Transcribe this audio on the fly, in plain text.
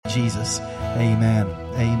Jesus. Amen.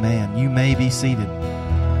 Amen. You may be seated.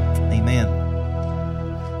 Amen.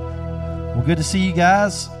 Well, good to see you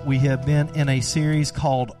guys. We have been in a series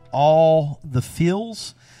called All the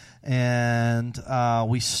Feels, and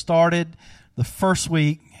we started the first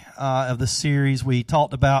week of the series. We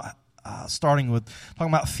talked about talking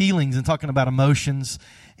about feelings and talking about emotions.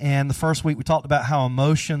 And the first week we talked about how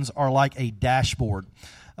emotions are like a dashboard.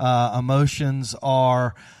 Emotions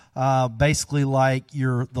are basically like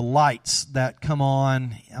the lights that come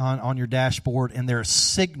on your dashboard, and they're a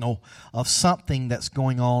signal of something that's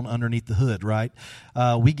going on underneath the hood, right?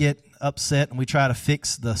 We get upset and we try to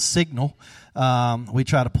fix the signal. We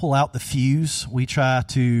try to pull out the fuse. We try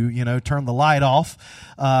to, turn the light off.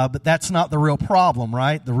 But that's not the real problem,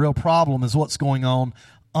 right? The real problem is what's going on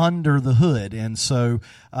under the hood. And so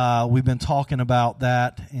we've been talking about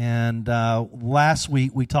that. And last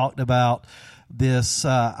week we talked about this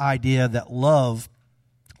idea that love's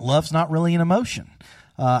not really an emotion.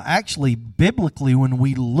 Actually, biblically, when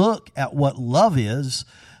we look at what love is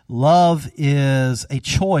a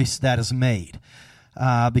choice that is made.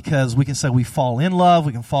 Because we can say we fall in love,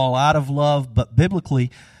 we can fall out of love, but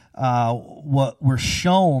biblically, what we're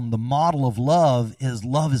shown, the model of love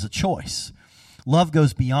is a choice. Love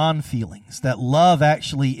goes beyond feelings. That love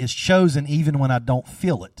actually is chosen even when I don't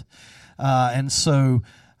feel it. And so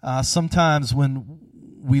sometimes when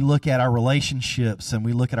we look at our relationships and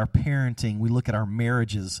we look at our parenting, we look at our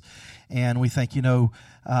marriages, and we think,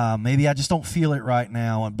 maybe I just don't feel it right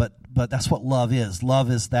now. But that's what love is. Love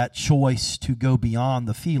is that choice to go beyond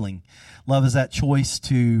the feeling. Love is that choice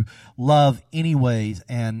to love anyways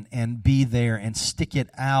and be there and stick it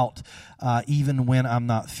out even when I'm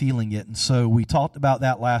not feeling it. And so we talked about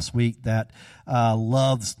that last week, that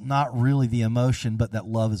love's not really the emotion, but that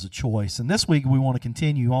love is a choice. And this week we want to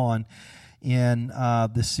continue on in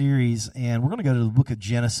this series, and we're going to go to the book of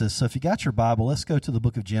Genesis. So if you got your Bible, let's go to the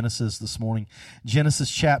book of Genesis this morning. Genesis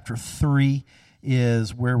chapter 3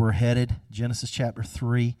 is where we're headed. Genesis chapter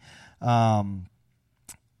 3.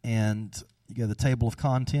 And you go to the table of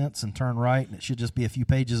contents and turn right, and it should just be a few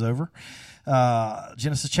pages over.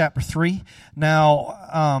 Genesis chapter 3.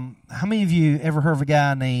 Now, how many of you ever heard of a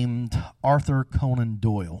guy named Arthur Conan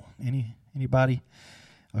Doyle? Anybody?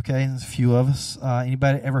 Okay, there's a few of us.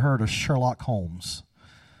 Anybody ever heard of Sherlock Holmes?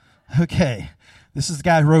 Okay, this is the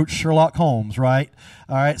guy who wrote Sherlock Holmes, right?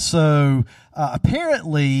 All right, so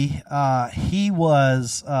apparently he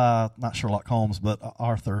was, not Sherlock Holmes, but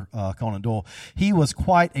Arthur Conan Doyle. He was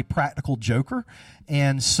quite a practical joker,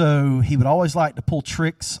 and so he would always like to pull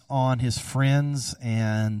tricks on his friends,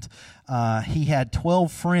 and he had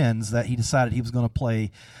 12 friends that he decided he was going to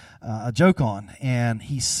play a joke on, and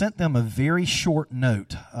he sent them a very short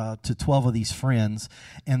note to 12 of these friends,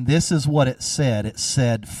 and this is what it said. It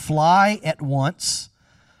said, "Fly at once,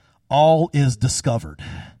 all is discovered."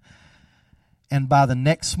 And by the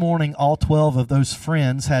next morning, all 12 of those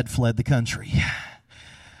friends had fled the country.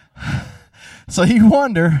 So you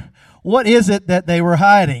wonder, what is it that they were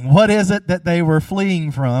hiding? What is it that they were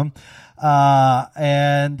fleeing from?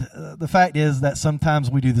 And the fact is that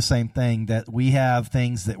sometimes we do the same thing, that we have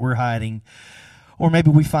things that we're hiding, or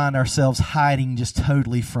maybe we find ourselves hiding just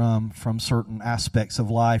totally from certain aspects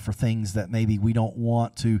of life, or things that maybe we don't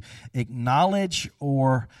want to acknowledge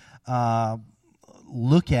or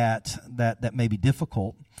look at that may be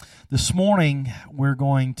difficult. This morning, we're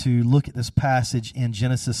going to look at this passage in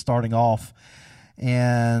Genesis starting off,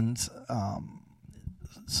 and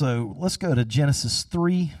so let's go to Genesis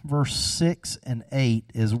 3, verse 6 and 8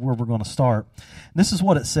 is where we're going to start. This is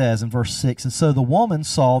what it says in verse 6. "And so the woman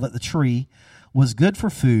saw that the tree was good for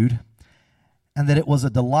food, and that it was a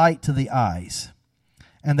delight to the eyes,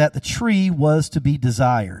 and that the tree was to be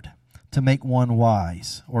desired, to make one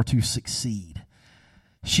wise," or to succeed.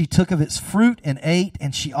 "She took of its fruit and ate,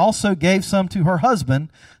 and she also gave some to her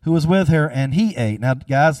husband who was with her, and he ate." Now,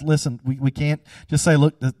 guys, listen, we can't just say,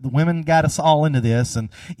 look, the women got us all into this, and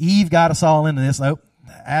Eve got us all into this. Nope,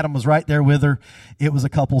 Adam was right there with her. It was a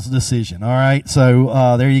couple's decision, all right?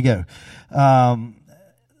 So there you go.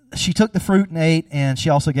 "She took the fruit and ate, and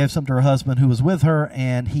she also gave some to her husband who was with her,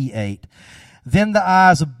 and he ate. Then the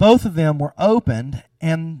eyes of both of them were opened,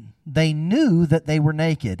 and they knew that they were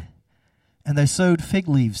naked. And they sewed fig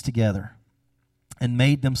leaves together and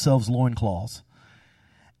made themselves loincloths.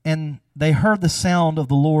 And they heard the sound of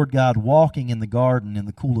the Lord God walking in the garden in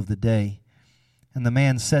the cool of the day. And the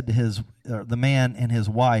man and his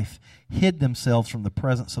wife hid themselves from the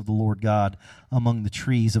presence of the Lord God among the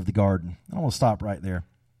trees of the garden." I want to stop right there.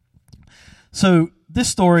 So this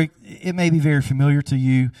story, it may be very familiar to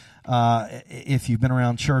you if you've been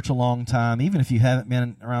around church a long time. Even if you haven't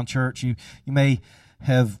been around church, you may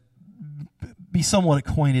be somewhat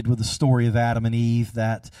acquainted with the story of Adam and Eve,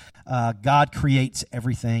 that God creates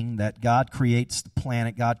everything, that God creates the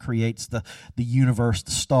planet, God creates the universe,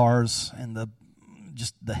 the stars, and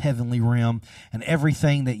just the heavenly realm, and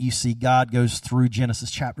everything that you see. God goes through Genesis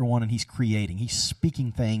chapter 1 and He's creating. He's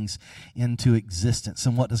speaking things into existence.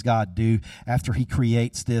 And what does God do after He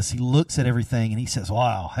creates this? He looks at everything and He says,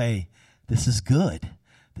 wow, hey, this is good.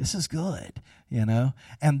 This is good, you know.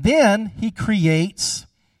 And then He creates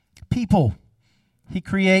people. He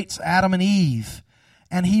creates Adam and Eve.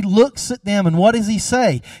 And He looks at them, and what does He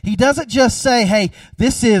say? He doesn't just say, hey,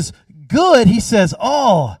 this is good. He says,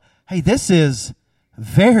 oh, hey, this is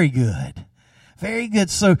very good. Very good.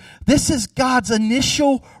 So this is God's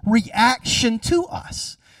initial reaction to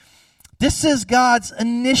us. This is God's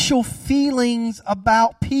initial feelings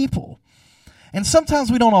about people. And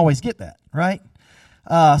sometimes we don't always get that, right?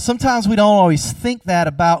 Sometimes we don't always think that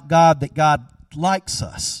about God, that God likes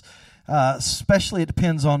us. Especially it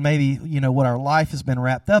depends on maybe, what our life has been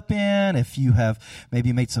wrapped up in. If you have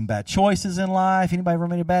maybe made some bad choices in life. Anybody ever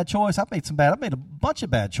made a bad choice? I've made a bunch of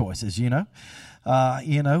bad choices,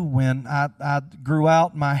 when I grew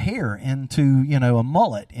out my hair into, a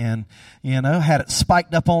mullet and, had it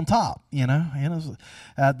spiked up on top,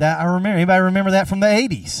 that I remember. Anybody remember that from the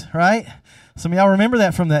 80s, right? Some of y'all remember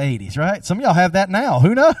that from the 80s, right? Some of y'all have that now.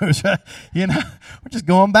 Who knows? We're just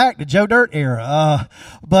going back to Joe Dirt era.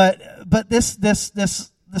 But this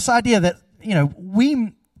idea that,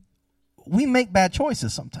 we make bad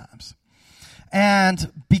choices sometimes.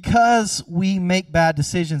 And because we make bad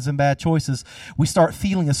decisions and bad choices, we start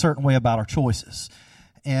feeling a certain way about our choices.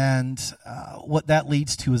 And what that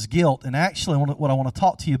leads to is guilt. And actually, what I want to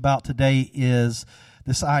talk to you about today is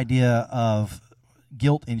this idea of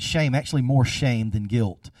guilt and shame, actually more shame than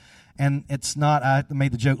guilt. And it's not, I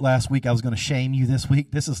made the joke last week, I was going to shame you this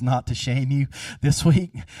week. This is not to shame you this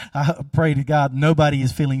week. I pray to God nobody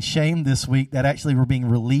is feeling shame this week, that actually we're being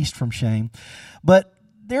released from shame. But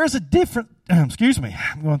there's a different, excuse me,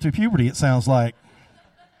 I'm going through puberty, it sounds like.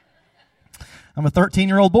 I'm a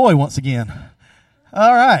 13-year-old boy once again.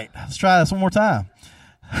 All right, let's try this one more time.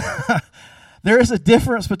 There is a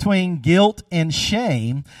difference between guilt and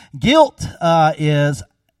shame. Guilt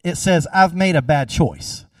it says, I've made a bad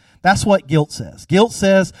choice. That's what guilt says. Guilt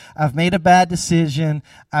says, I've made a bad decision,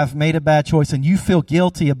 I've made a bad choice, and you feel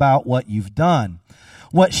guilty about what you've done.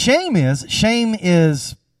 What shame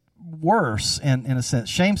is worse in a sense.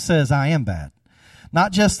 Shame says, I am bad.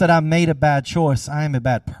 Not just that I made a bad choice, I am a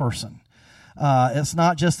bad person. It's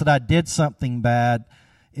not just that I did something bad.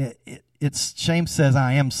 It's shame says,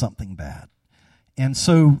 I am something bad. And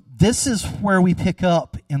so this is where we pick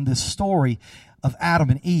up in this story of Adam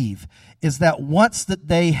and Eve, is that once that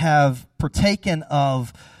they have partaken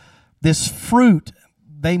of this fruit,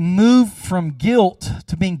 they move from guilt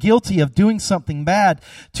to being guilty of doing something bad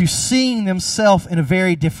to seeing themselves in a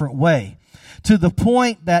very different way, to the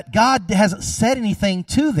point that God hasn't said anything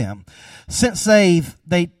to them since they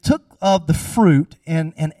took of the fruit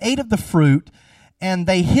and ate of the fruit, and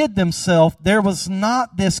they hid themselves. There was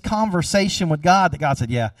not this conversation with God that God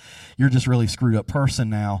said, yeah, you're just really screwed up person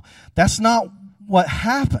now. That's not what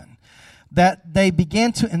happened. That they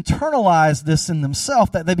began to internalize this in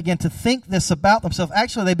themselves, that they began to think this about themselves.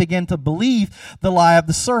 Actually, they began to believe the lie of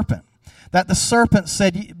the serpent. That the serpent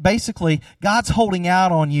said, basically, God's holding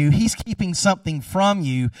out on you. He's keeping something from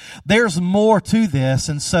you. There's more to this.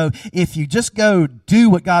 And so if you just go do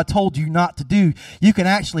what God told you not to do, you can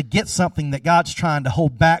actually get something that God's trying to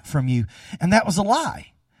hold back from you. And that was a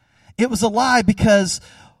lie. It was a lie because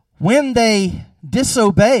when they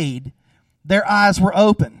disobeyed, their eyes were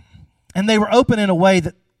open. And they were open in a way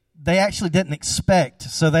that they actually didn't expect.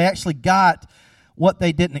 So they actually got what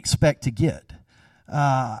they didn't expect to get.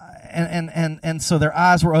 And so their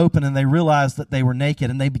eyes were open and they realized that they were naked,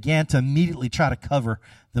 and they began to immediately try to cover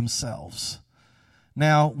themselves.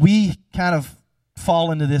 Now, we kind of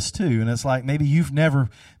fall into this too, and it's like maybe you've never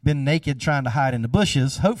been naked trying to hide in the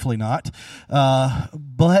bushes, hopefully not,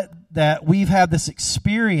 but that we've had this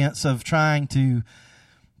experience of trying to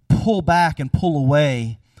pull back and pull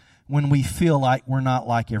away when we feel like we're not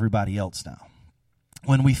like everybody else now.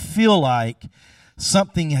 When we feel like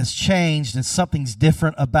something has changed and something's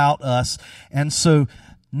different about us. And so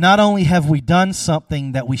not only have we done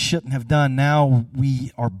something that we shouldn't have done, now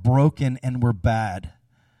we are broken and we're bad.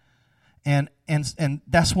 And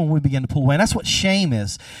that's when we begin to pull away. And that's what shame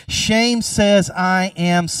is. Shame says, I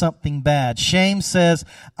am something bad. Shame says,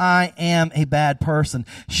 I am a bad person.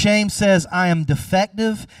 Shame says, I am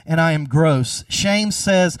defective and I am gross. Shame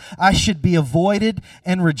says, I should be avoided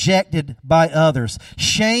and rejected by others.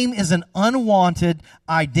 Shame is an unwanted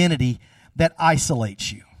identity that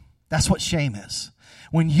isolates you. That's what shame is.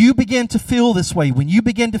 When you begin to feel this way, when you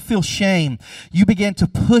begin to feel shame, you begin to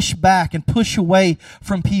push back and push away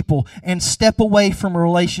from people and step away from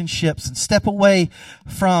relationships and step away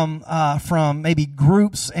from maybe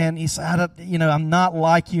groups, and you say, I'm not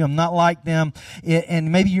like you, I'm not like them,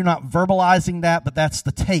 and maybe you're not verbalizing that, but that's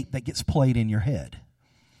the tape that gets played in your head.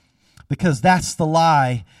 Because that's the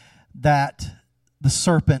lie that the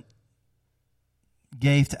serpent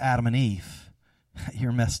gave to Adam and Eve.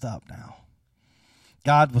 You're messed up now.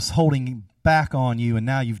 God was holding back on you, and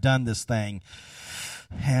now you've done this thing.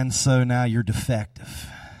 And so now you're defective.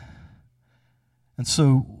 And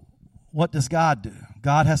so what does God do?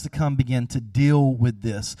 God has to come begin to deal with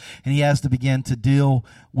this. And He has to begin to deal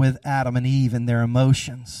with Adam and Eve and their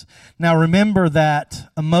emotions. Now remember that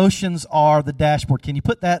emotions are the dashboard. Can you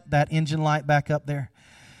put that engine light back up there?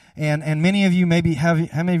 And many of you how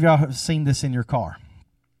many of y'all have seen this in your car?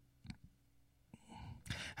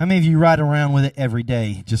 How many of you ride around with it every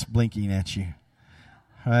day, just blinking at you?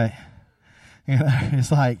 Right?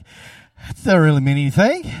 It's like, it doesn't really mean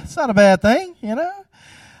anything. It's not a bad thing,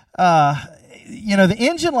 the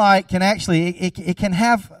engine light can actually, it can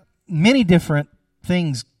have many different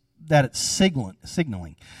things that it's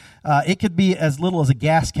signaling. It could be as little as a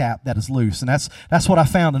gas cap that is loose, and that's what I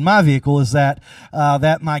found in my vehicle is that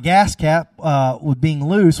my gas cap being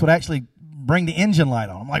loose would actually bring the engine light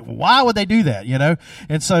on. I'm like, why would they do that?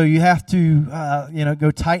 And so you have to go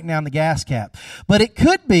tighten down the gas cap. But it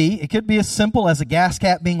could be as simple as a gas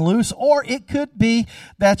cap being loose, or it could be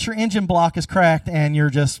that your engine block is cracked and you're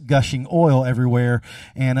just gushing oil everywhere,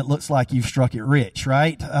 and it looks like you've struck it rich,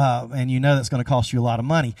 right? And that's going to cost you a lot of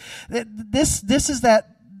money. This is that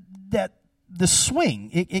the swing.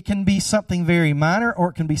 It can be something very minor, or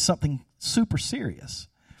it can be something super serious.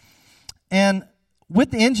 And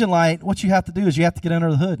with the engine light, what you have to do is you have to get under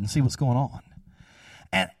the hood and see what's going on.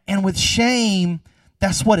 And with shame,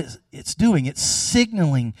 that's what it's doing. It's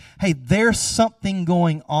signaling, hey, there's something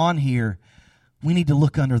going on here. We need to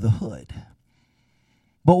look under the hood.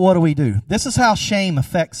 But what do? This is how shame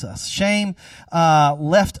affects us. Shame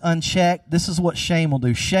left unchecked, this is what shame will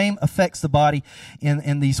do. Shame affects the body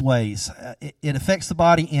in these ways. It affects the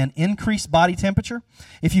body in increased body temperature.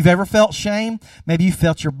 If you've ever felt shame, maybe you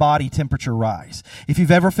felt your body temperature rise. If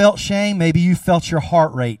you've ever felt shame, maybe you felt your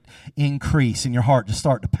heart rate increase and your heart just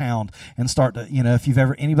start to pound and start to, if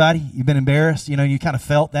you've been embarrassed, you kind of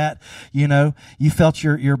felt that, you felt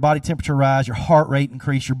your body temperature rise, your heart rate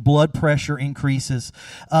increase, your blood pressure increases.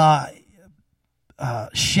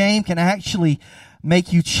 Shame can actually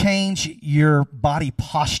make you change your body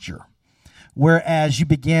posture, whereas you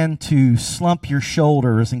begin to slump your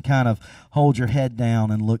shoulders and kind of hold your head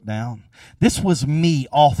down and look down. This was me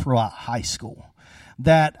all throughout high school,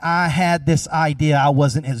 that I had this idea I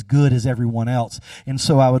wasn't as good as everyone else, and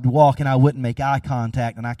so I would walk and I wouldn't make eye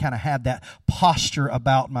contact, and I kind of had that posture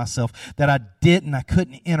about myself that I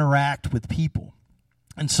couldn't interact with people.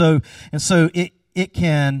 And so it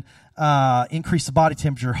can increase the body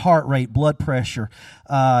temperature, heart rate, blood pressure.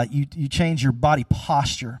 You change your body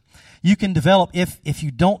posture. You can develop, if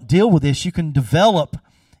you don't deal with this, you can develop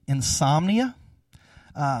insomnia.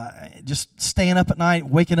 Just staying up at night,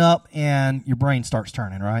 waking up, and your brain starts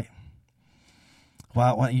turning, right?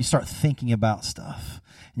 Well, you start thinking about stuff,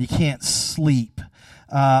 and you can't sleep.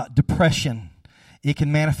 Depression. It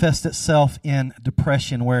can manifest itself in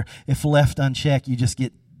depression, where if left unchecked, you just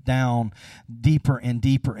get down deeper and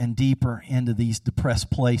deeper and deeper into these depressed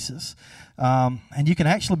places. And you can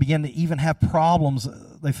actually begin to even have problems.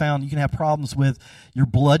 They found you can have problems with your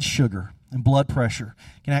blood sugar and blood pressure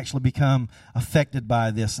can actually become affected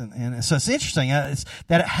by this. And so it's interesting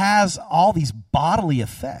that it has all these bodily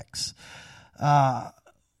effects. But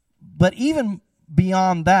even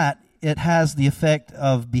beyond that, it has the effect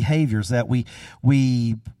of behaviors that we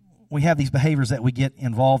have these behaviors that we get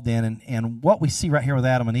involved in, and what we see right here with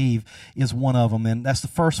Adam and Eve is one of them. And that's the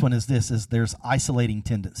first one is there's isolating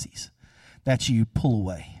tendencies that you pull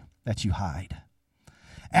away, that you hide.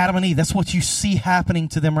 Adam and Eve, that's what you see happening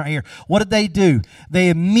to them right here. What did they do? They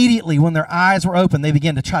immediately, when their eyes were open, they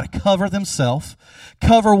began to try to cover themselves,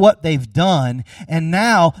 cover what they've done, and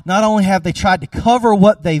now, not only have they tried to cover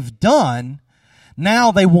what they've done,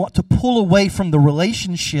 now they want to pull away from the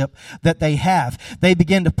relationship that they have. They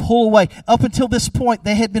begin to pull away. Up until this point,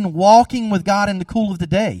 they had been walking with God in the cool of the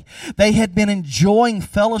day. They had been enjoying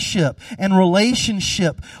fellowship and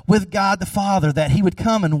relationship with God the Father, that He would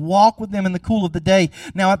come and walk with them in the cool of the day.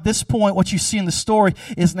 Now at this point, what you see in the story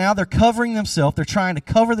is now they're covering themselves. They're trying to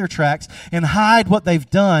cover their tracks and hide what they've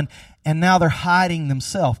done. And now they're hiding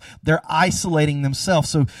themselves. They're isolating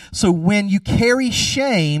themselves. So when you carry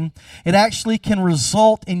shame, it actually can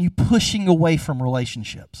result in you pushing away from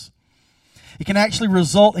relationships. It can actually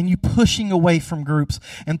result in you pushing away from groups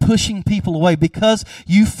and pushing people away because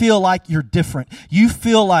you feel like you're different. You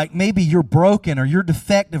feel like maybe you're broken or you're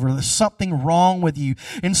defective or there's something wrong with you.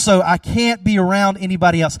 And so I can't be around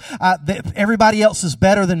anybody else. Everybody else is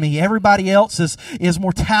better than me. Everybody else is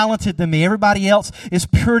more talented than me. Everybody else is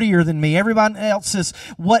prettier than me. Everybody else is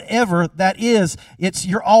whatever that is.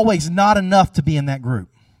 You're always not enough to be in that group.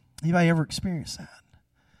 Anybody ever experienced that?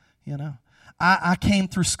 You know? I came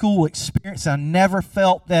through school experience. I never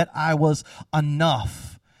felt that I was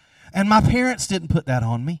enough. And my parents didn't put that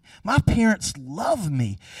on me. My parents loved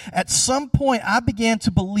me. At some point, I began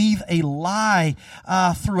to believe a lie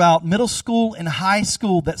throughout middle school and high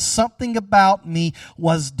school that something about me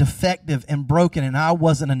was defective and broken and I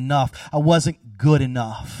wasn't enough. I wasn't good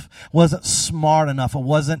enough. Wasn't smart enough.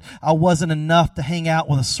 I wasn't enough to hang out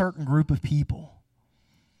with a certain group of people.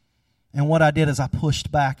 And what I did is I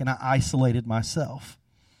pushed back and I isolated myself.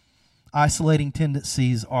 Isolating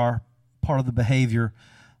tendencies are part of the behavior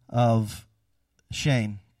of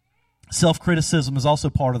shame. Self-criticism is also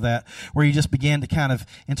part of that, where you just begin to kind of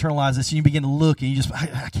internalize this and you begin to look and you just,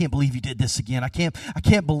 I can't believe you did this again. I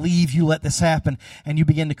can't believe you let this happen. And you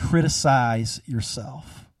begin to criticize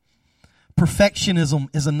yourself. Perfectionism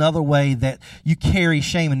is another way that you carry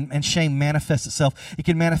shame, and shame manifests itself. It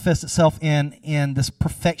can manifest itself in this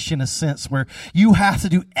perfectionist sense where you have to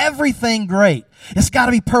do everything great. It's got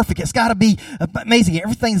to be perfect. It's got to be amazing.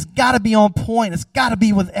 Everything's got to be on point. It's got to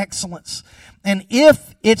be with excellence. And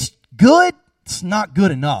if it's good, it's not good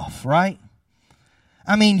enough, right?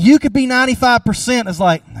 I mean, you could be 95%. It's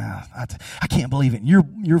like, nah, I can't believe it.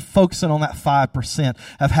 You're focusing on that 5%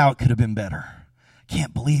 of how it could have been better.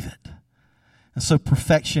 Can't believe it. And so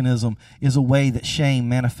perfectionism is a way that shame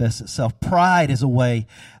manifests itself. Pride is a way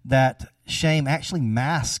that shame actually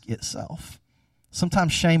masks itself.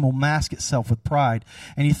 Sometimes shame will mask itself with pride.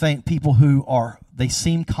 And you think people they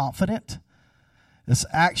seem confident. It's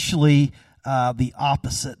actually the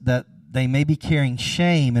opposite, that they may be carrying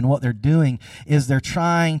shame, and what they're doing is they're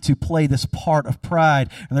trying to play this part of pride,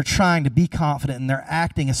 and they're trying to be confident, and they're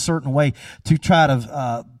acting a certain way to try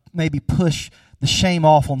to maybe push the shame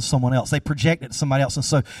off on someone else. They project it to somebody else. And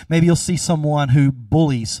so maybe you'll see someone who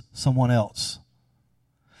bullies someone else.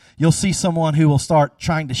 You'll see someone who will start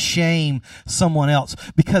trying to shame someone else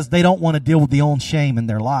because they don't want to deal with the own shame in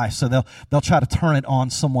their life. So they'll try to turn it on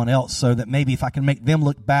someone else so that maybe if I can make them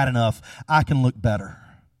look bad enough, I can look better.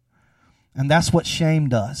 And that's what shame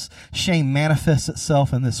does. Shame manifests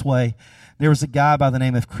itself in this way. There was a guy by the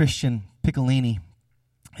name of Christian Piccolini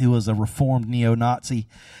who was a reformed neo-Nazi.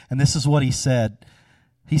 And this is what he said.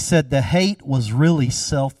 He said, the hate was really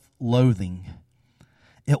self-loathing.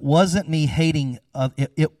 It wasn't me hating,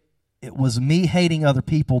 it was me hating other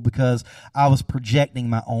people because I was projecting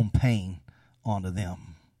my own pain onto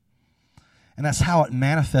them. And that's how it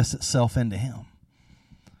manifests itself into him.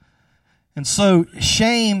 And so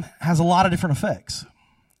shame has a lot of different effects.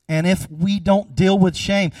 And if we don't deal with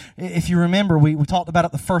shame, if you remember, we talked about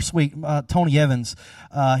it the first week. Tony Evans,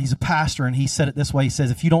 he's a pastor, and he said it this way. He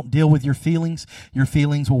says, if you don't deal with your feelings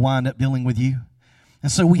will wind up dealing with you.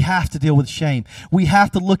 And so we have to deal with shame. We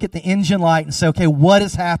have to look at the engine light and say, okay, what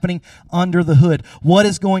is happening under the hood? What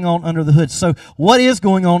is going on under the hood? So what is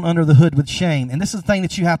going on under the hood with shame? And this is the thing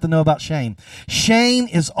that you have to know about shame. Shame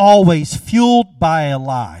is always fueled by a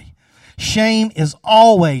lie. Shame is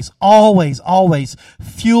always, always, always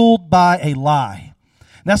fueled by a lie.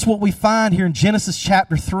 And that's what we find here in Genesis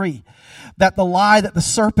chapter 3. That the lie that the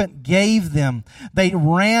serpent gave them, they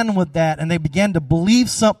ran with that and they began to believe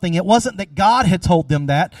something. It wasn't that God had told them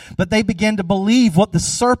that, but they began to believe what the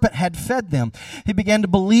serpent had fed them. He began to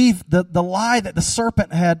believe the lie that the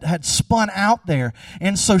serpent had spun out there.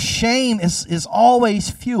 And so shame is always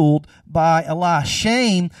fueled by a lie.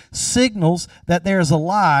 Shame signals that there is a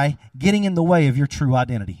lie getting in the way of your true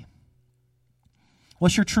identity.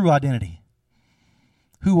 What's your true identity?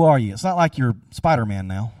 Who are you? It's not like you're Spider-Man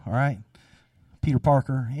now, all right? Peter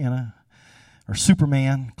Parker, or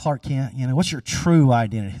Superman, Clark Kent, what's your true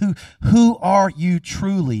identity? Who are you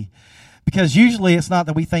truly? Because usually it's not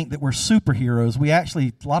that we think that we're superheroes. We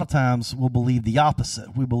actually, a lot of times, will believe the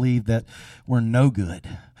opposite. We believe that we're no good.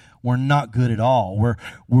 We're not good at all.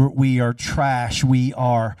 We are trash. We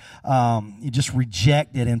are just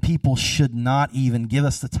rejected, and people should not even give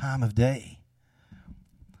us the time of day.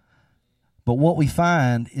 But what we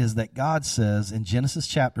find is that God says in Genesis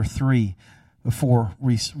chapter 3, before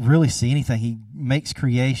we really see anything, he makes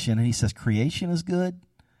creation, and he says, creation is good.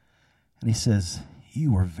 And he says,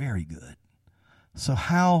 you were very good. So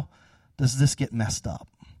how does this get messed up?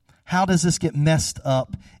 How does this get messed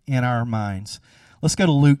up in our minds? Let's go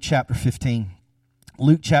to Luke chapter 15.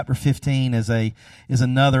 Luke chapter 15 is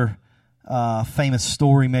another famous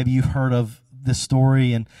story. Maybe you've heard of this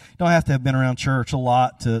story, and you don't have to have been around church a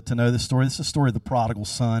lot to know this story. This is the story of the prodigal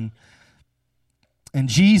son. And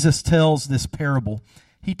Jesus tells this parable.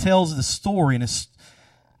 He tells the story, and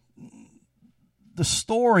the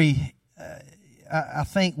story, I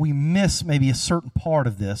think we miss maybe a certain part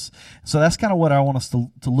of this. So that's kind of what I want us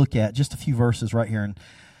to look at, just a few verses right here in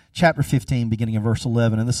chapter 15, beginning in verse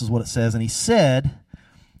 11. And this is what it says. And he said,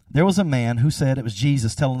 there was a man who said, it was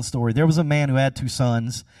Jesus telling the story, there was a man who had 2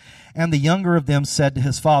 sons, and the younger of them said to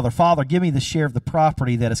his father, Father, give me the share of the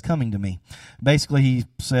property that is coming to me. Basically, he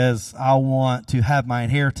says, I want to have my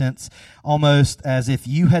inheritance almost as if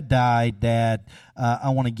you had died, Dad. I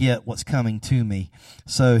want to get what's coming to me.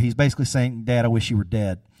 So he's basically saying, Dad, I wish you were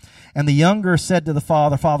dead. And the younger said to the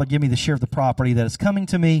father, Father, give me the share of the property that is coming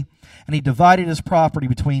to me. And he divided his property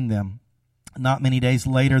between them. Not many days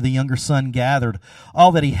later, the younger son gathered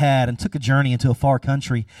all that he had and took a journey into a far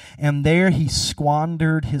country. And there he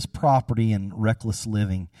squandered his property in reckless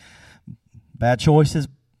living. Bad choices,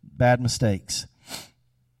 bad mistakes.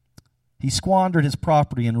 He squandered his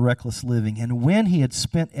property in reckless living. And when he had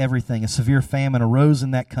spent everything, a severe famine arose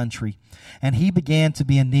in that country. And he began to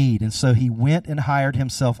be in need. And so he went and hired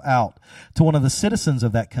himself out to one of the citizens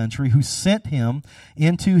of that country, who sent him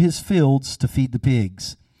into his fields to feed the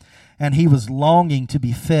pigs. And he was longing to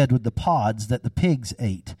be fed with the pods that the pigs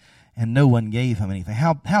ate, and no one gave him anything.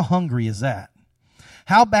 How hungry is that?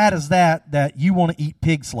 How bad is that you want to eat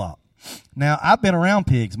pig slop? Now, I've been around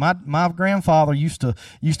pigs. My grandfather used to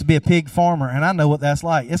be a pig farmer, and I know what that's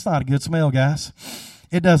like. It's not a good smell, guys.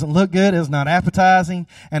 It doesn't look good. It's not appetizing.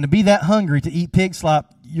 And to be that hungry to eat pig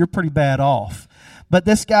slop, you're pretty bad off. But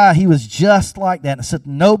this guy, he was just like that, and said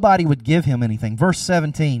nobody would give him anything. Verse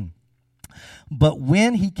 17. But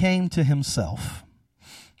when he came to himself,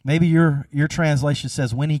 maybe your translation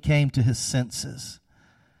says when he came to his senses,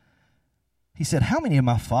 he said, how many of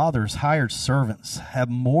my father's hired servants have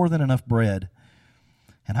more than enough bread,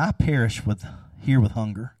 and I perish here with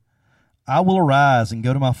hunger? I will arise and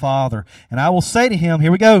go to my father, and I will say to him,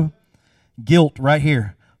 here we go, guilt right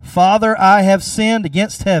here. Father, I have sinned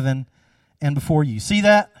against heaven and before you. See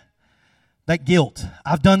that? That guilt.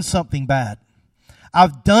 I've done something bad.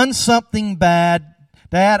 I've done something bad.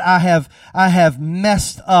 Dad, I have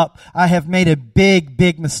messed up. I have made a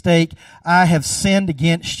big mistake. I have sinned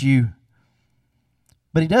against you.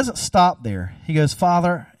 But he doesn't stop there. He goes,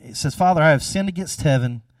 Father, I have sinned against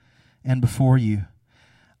heaven and before you.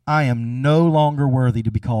 I am no longer worthy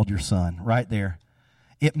to be called your son. Right there.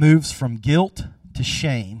 It moves from guilt to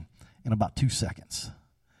shame in about 2 seconds.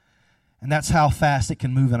 And that's how fast it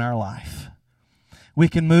can move in our life. We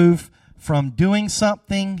can move from doing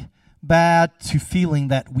something bad to feeling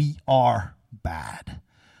that we are bad.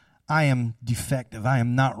 I am defective. I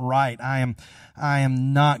am not right. I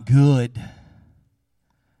am not good.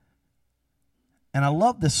 And I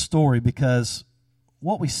love this story because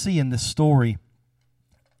what we see in this story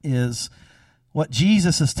is what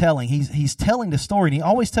Jesus is telling. He's telling the story, and he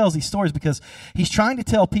always tells these stories because he's trying to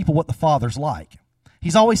tell people what the Father's like.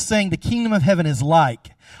 He's always saying the kingdom of heaven is like,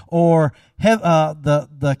 or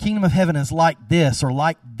the kingdom of heaven is like this or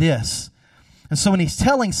like this. And so when he's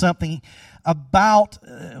telling something about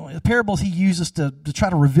parables, he uses to try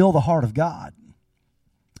to reveal the heart of God.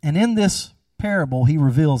 And in this parable, he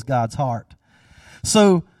reveals God's heart.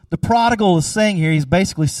 So the prodigal is saying here, he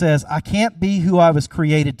basically says, I can't be who I was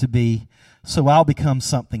created to be, so I'll become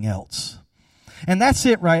something else. And that's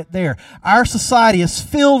it right there. Our society is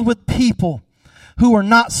filled with people who are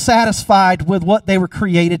not satisfied with what they were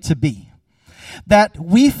created to be. That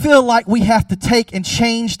we feel like we have to take and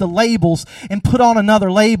change the labels and put on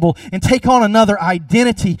another label and take on another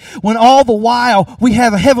identity, when all the while we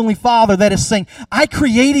have a Heavenly Father that is saying, I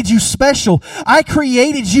created you special. I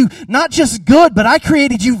created you not just good, but I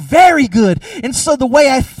created you very good. And so the way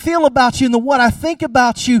I feel about you and what I think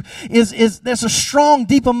about you is there's a strong,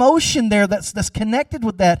 deep emotion there that's connected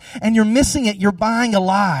with that, and you're missing it. You're buying a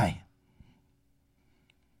lie.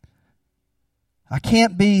 I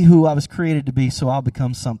can't be who I was created to be, so I'll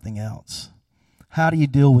become something else. How do you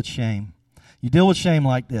deal with shame? You deal with shame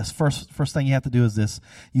like this. First thing you have to do is this.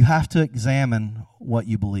 You have to examine what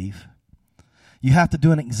you believe. You have to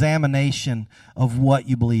do an examination of what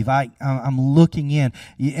you believe. I'm looking in.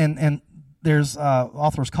 And there's,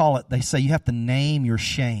 authors call it, they say you have to name your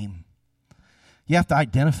shame. You have to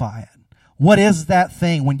identify it. What is that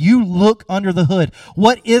thing? When you look under the hood,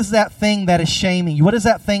 what is that thing that is shaming you? What is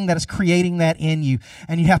that thing that is creating that in you?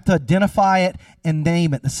 And you have to identify it and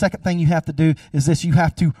name it. The second thing you have to do is this. You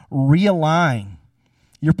have to realign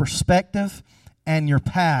your perspective and your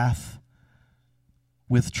path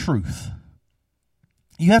with truth.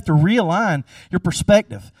 You have to realign your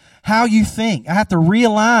perspective, how you think. I have to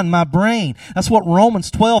realign my brain. That's what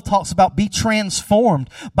Romans 12 talks about. Be transformed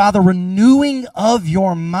by the renewing of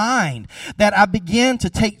your mind. That I begin to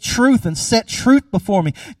take truth and set truth before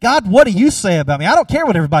me. God, what do you say about me? I don't care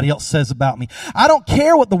what everybody else says about me. I don't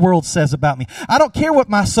care what the world says about me. I don't care what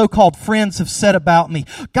my so-called friends have said about me.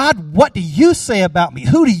 God, what do you say about me?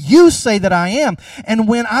 Who do you say that I am? And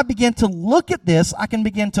when I begin to look at this, I can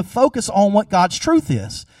begin to focus on what God's truth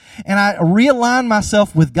is. And I realign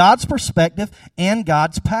myself with God's perspective and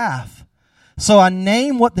God's path. So I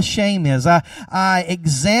name what the shame is. I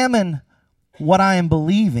examine what I am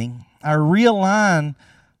believing. I realign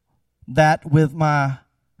that with my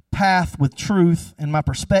path with truth and my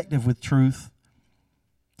perspective with truth.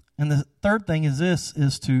 And the third thing is this,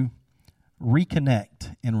 is to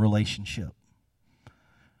reconnect in relationship.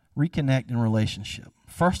 Reconnect in relationship.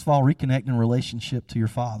 First of all, reconnect in relationship to your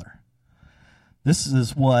Father. This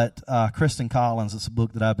is what Kristen Collins, it's a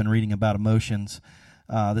book that I've been reading about emotions.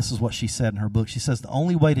 This is what she said in her book. She says, the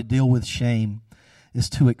only way to deal with shame is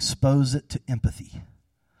to expose it to empathy.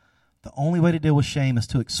 The only way to deal with shame is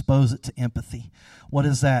to expose it to empathy. What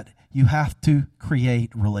is that? You have to create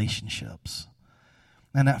relationships.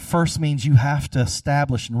 And that first means you have to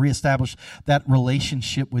establish and reestablish that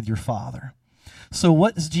relationship with your Father. So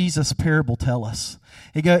what does Jesus' parable tell us?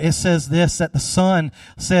 It says this, that the son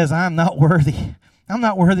says, I'm not worthy. I'm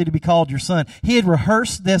not worthy to be called your son. He had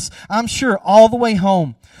rehearsed this, I'm sure, all the way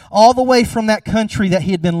home, all the way from that country that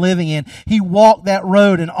he had been living in. He walked that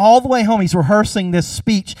road, and all the way home he's rehearsing this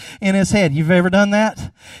speech in his head. You've ever done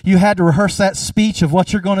that? You had to rehearse that speech of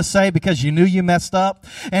what you're going to say because you knew you messed up.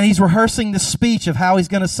 And he's rehearsing the speech of how he's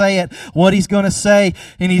going to say it, what he's going to say,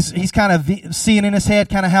 and he's kind of seeing in his head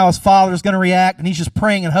kind of how his father's going to react, and he's just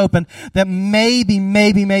praying and hoping that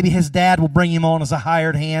maybe his dad will bring him on as a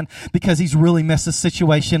hired hand because he's really messed this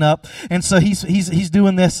situation up. And so he's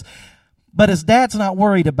doing this, but his dad's not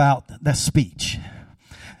worried about that speech.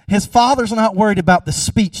 His father's not worried about the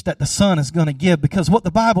speech that the son is going to give, because what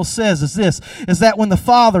the Bible says is this, is that when the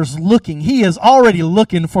father's looking, he is already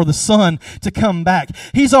looking for the son to come back.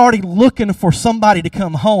 He's already looking for somebody to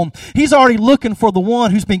come home. He's already looking for the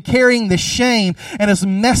one who's been carrying this shame and has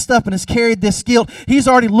messed up and has carried this guilt. He's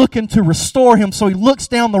already looking to restore him. So he looks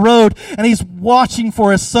down the road and he's watching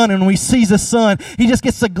for his son. And when he sees his son, he just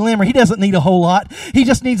gets a glimmer. He doesn't need a whole lot. He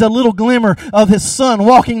just needs a little glimmer of his son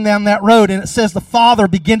walking down that road. And it says the father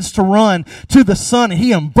begins to run to the son, and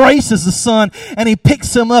he embraces the son, and he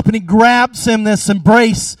picks him up and he grabs him, this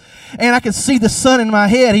embrace. And I can see the son in my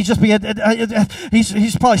head. He's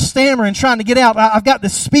probably stammering, trying to get out. I've got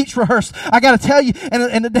this speech rehearsed. I got to tell you.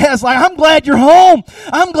 And the dad's like, I'm glad you're home.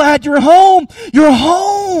 I'm glad you're home. You're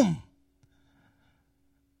home.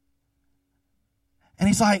 And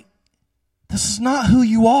he's like, this is not who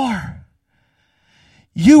you are.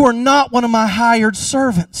 You are not one of my hired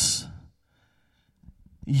servants.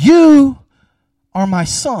 You are my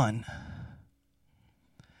son.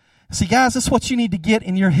 See, guys, that's what you need to get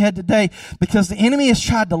in your head today, because the enemy has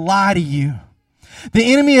tried to lie to you.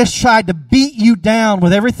 The enemy has tried to beat you down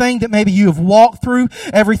with everything that maybe you have walked through,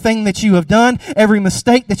 everything that you have done, every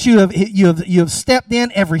mistake that you have stepped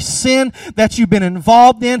in, every sin that you've been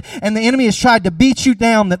involved in, and the enemy has tried to beat you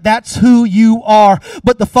down that that's who you are.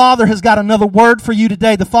 But the Father has got another word for you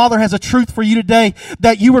today. The Father has a truth for you today,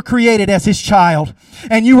 that you were created as His child.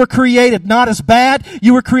 And you were created not as bad,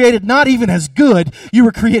 you were created not even as good, you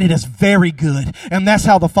were created as very good. And that's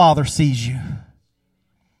how the Father sees you.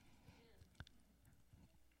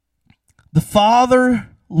 The Father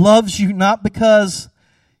loves you not because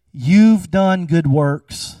you've done good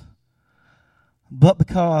works, but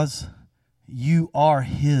because you are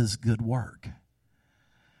His good work.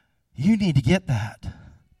 You need to get that.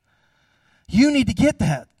 You need to get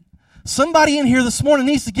that. Somebody in here this morning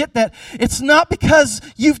needs to get that. It's not because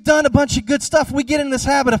you've done a bunch of good stuff. We get in this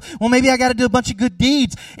habit of, well, maybe I got to do a bunch of good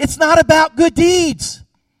deeds. It's not about good deeds.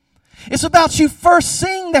 It's about you first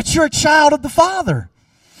seeing that you're a child of the Father.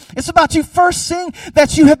 It's about you first seeing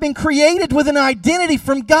that you have been created with an identity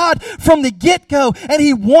from God from the get-go. And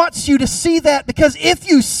He wants you to see that, because if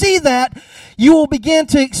you see that, you will begin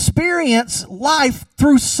to experience life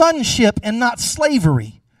through sonship and not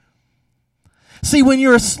slavery. See, when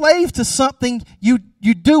you're a slave to something, you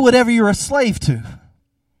do whatever you're a slave to.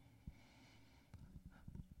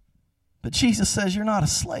 But Jesus says you're not a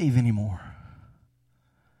slave anymore.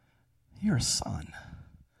 You're a son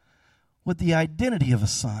with the identity of a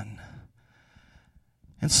son.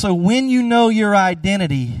 And so when you know your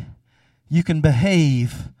identity, you can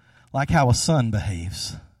behave like how a son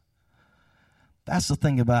behaves. That's the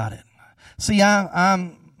thing about it. See,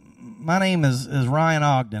 my name is Ryan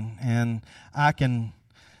Ogden, and I can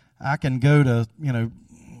go to,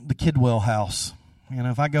 the Kidwell house.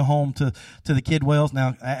 If I go home to the Kidwells,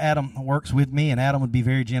 now Adam works with me, and Adam would be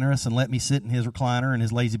very generous and let me sit in his recliner and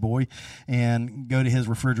his lazy boy and go to his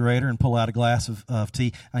refrigerator and pull out a glass of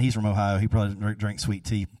tea. Now, he's from Ohio. He probably drinks sweet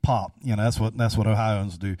tea, pop. That's what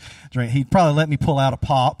Ohioans do. Drink. He'd probably let me pull out a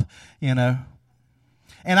pop, And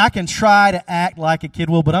I can try to act like a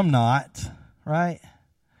Kidwell, but I'm not, right?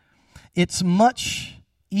 It's much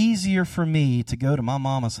easier for me to go to my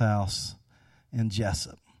mama's house in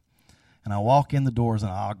Jessup. And I walk in the doors in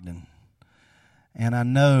Ogden. And I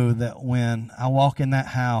know that when I walk in that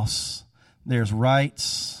house, there's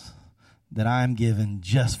rights that I'm given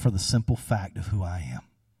just for the simple fact of who I am.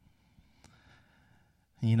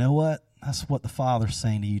 And you know what? That's what the Father's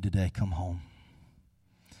saying to you today. Come home.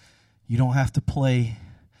 You don't have to play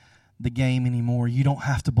the game anymore. You don't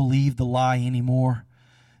have to believe the lie anymore.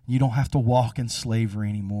 You don't have to walk in slavery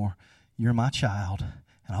anymore. You're my child,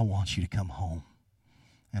 and I want you to come home.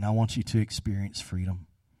 And I want you to experience freedom.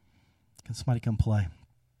 Can somebody come play?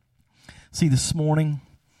 See, this morning,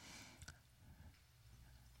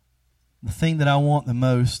 the thing that I want the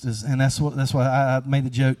most is, and that's why I made the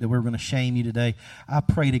joke that we're going to shame you today. I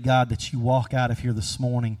pray to God that you walk out of here this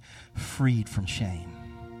morning freed from shame.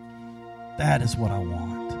 That is what I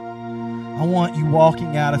want. I want you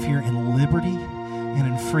walking out of here in liberty and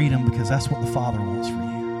in freedom, because that's what the Father wants for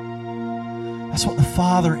you. That's what the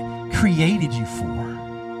Father created you for.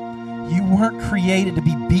 You weren't created to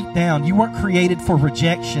be beat down. You weren't created for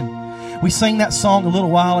rejection. We sang that song a little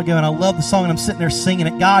while ago, and I love the song, and I'm sitting there singing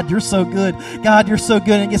it. God, you're so good. God, you're so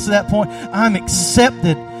good. And it gets to that point, I'm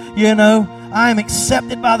accepted. I am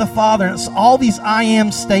accepted by the Father. And it's all these I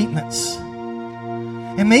am statements.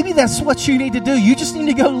 And maybe that's what you need to do. You just need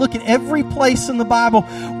to go look at every place in the Bible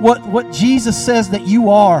what Jesus says that you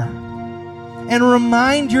are. And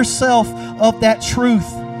remind yourself of that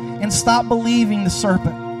truth. And stop believing the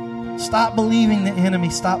serpent. Stop believing the enemy.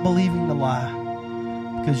 Stop believing the lie.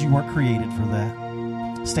 Because you weren't created for that.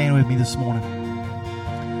 Stand with me this morning.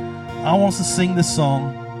 I want us to sing this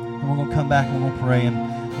song. And we're going to come back and we're going to pray and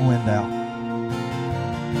we'll end out.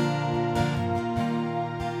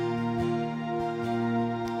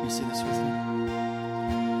 You see this with me?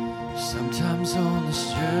 Sometimes on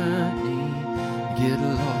this journey, I get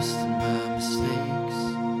lost in my mistakes.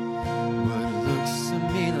 What looks to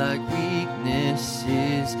me like weakness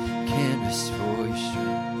is canvas for your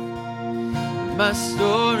strength. My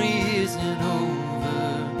story isn't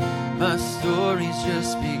over, my story's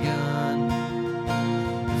just begun.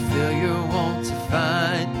 Failure won't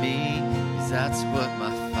define me, 'cause that's what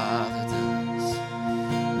my Father does.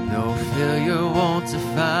 No, failure won't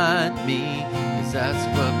define me, 'cause that's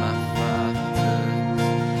what my Father does.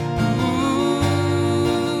 Ooh,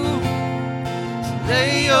 so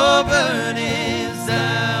lay your burdens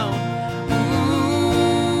down.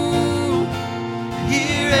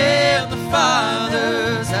 Here in the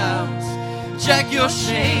Father's house, check your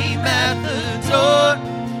shame at the door,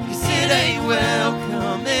 'cause it ain't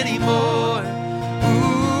welcome anymore.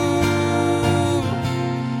 Ooh,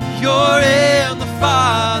 you're in the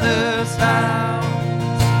Father's house.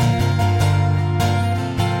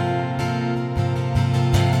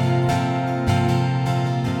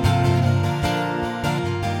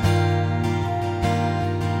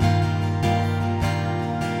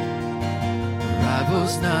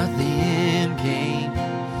 Arrival's not the end game,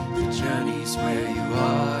 the journey's where you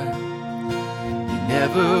are. You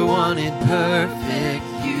never wanted perfect,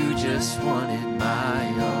 you just wanted my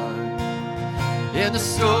heart. And the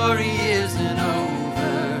story isn't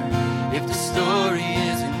over if the story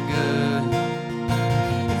isn't good.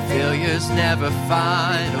 And failure's never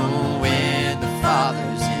final when the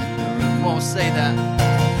Father's in the room. Won't say that.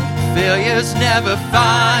 Failure's never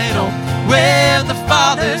final when the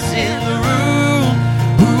Father's in the room.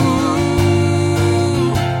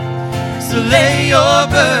 Ooh, so lay your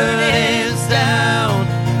burdens down.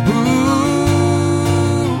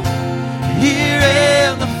 Ooh, here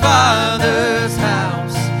in the Father's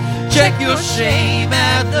house, check your shame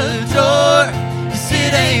at the door, 'cause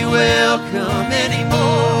it ain't welcome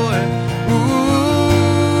anymore. Ooh,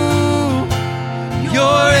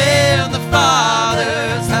 you're in the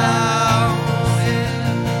Father's house.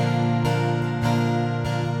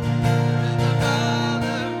 In the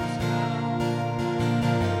Father's house.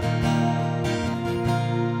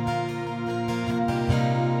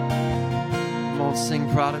 on, sing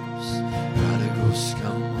prodigals. Prodigals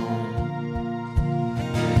come home.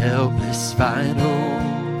 The helpless find hope.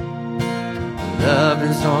 Love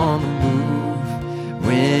is on the move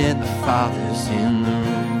when the Father's in the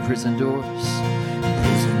room. Prison doors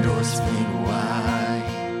fling wide.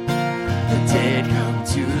 The dead come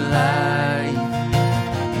to life.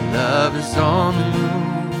 Love is on the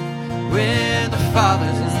move when the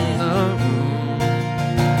Father's in the room.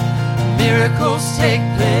 Miracles take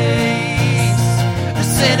place. The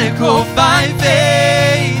cynical find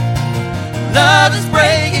faith. Love is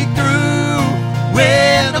breaking through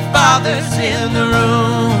when the Father's in the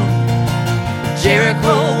room.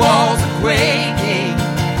 Jericho walls are quaking.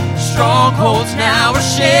 Strongholds now are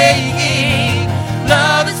shaking.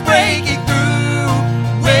 Love is breaking through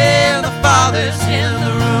when the Father's in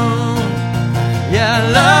the room. Yeah,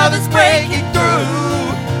 love is breaking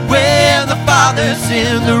through when the Father's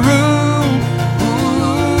in the room.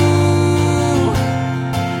 Ooh,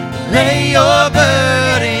 lay your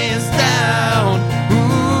burdens down.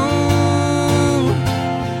 Ooh,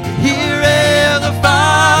 here in the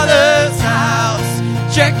Father's house.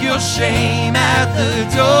 Check your shame at the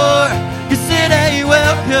door, 'cause it ain't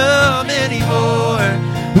welcome anymore.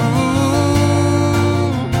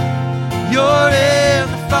 Ooh, you're in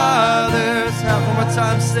the Father's house. One more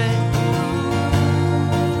time, sing.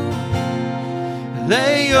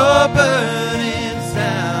 Lay your burdens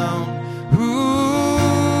down.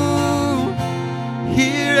 Ooh,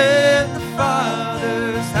 here in the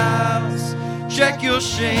Father's house. Check your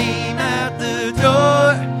shame at the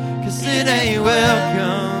door, 'cause it ain't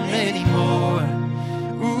welcome anymore.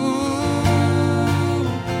 Ooh,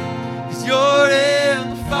 'cause you're in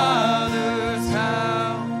the Father's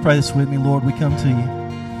house. Pray this with me, Lord. We come to you.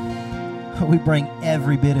 We bring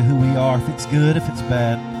every bit of who we are, if it's good, if it's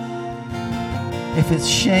bad. If it's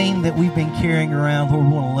shame that we've been carrying around, Lord,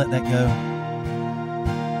 we want to let that go.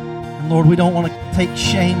 And Lord, we don't want to take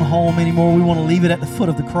shame home anymore. We want to leave it at the foot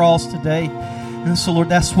of the cross today. And so, Lord,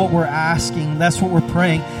 that's what we're asking. That's what we're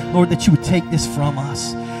praying. Lord, that you would take this from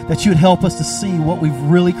us. That you would help us to see what we've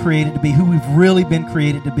really created to be, who we've really been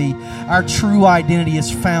created to be. Our true identity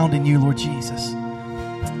is found in you, Lord Jesus.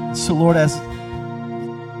 And so, Lord, as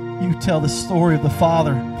you tell the story of the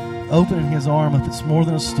Father opening his arm up, it's more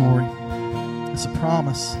than a story. It's a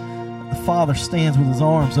promise. The Father stands with his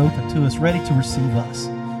arms open to us, ready to receive us.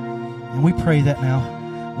 And we pray that now.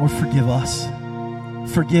 Lord, forgive us.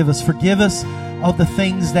 Forgive us. Forgive us of the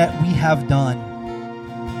things that we have done.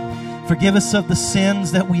 Forgive us of the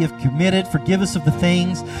sins that we have committed. Forgive us of the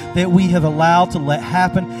things that we have allowed to let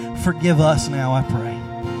happen. Forgive us now, I pray.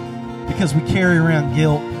 Because we carry around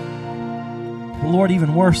guilt. But Lord,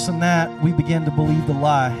 even worse than that, we begin to believe the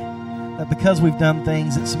lie. That because we've done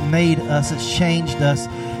things, it's made us, it's changed us.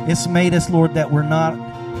 It's made us, Lord, that we're not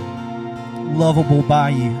lovable by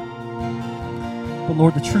you. But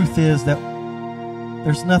Lord, the truth is that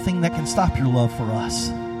there's nothing that can stop your love for us.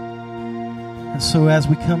 And so as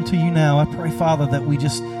we come to you now, I pray, Father, that we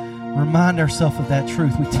just remind ourselves of that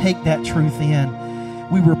truth. We take that truth in.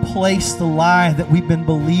 We replace the lie that we've been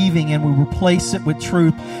believing, and we replace it with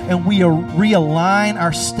truth. And we realign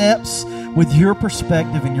our steps with your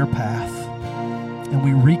perspective and your path. And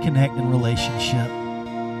we reconnect in relationship.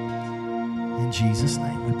 In Jesus'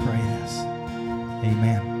 name we pray this.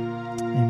 Amen.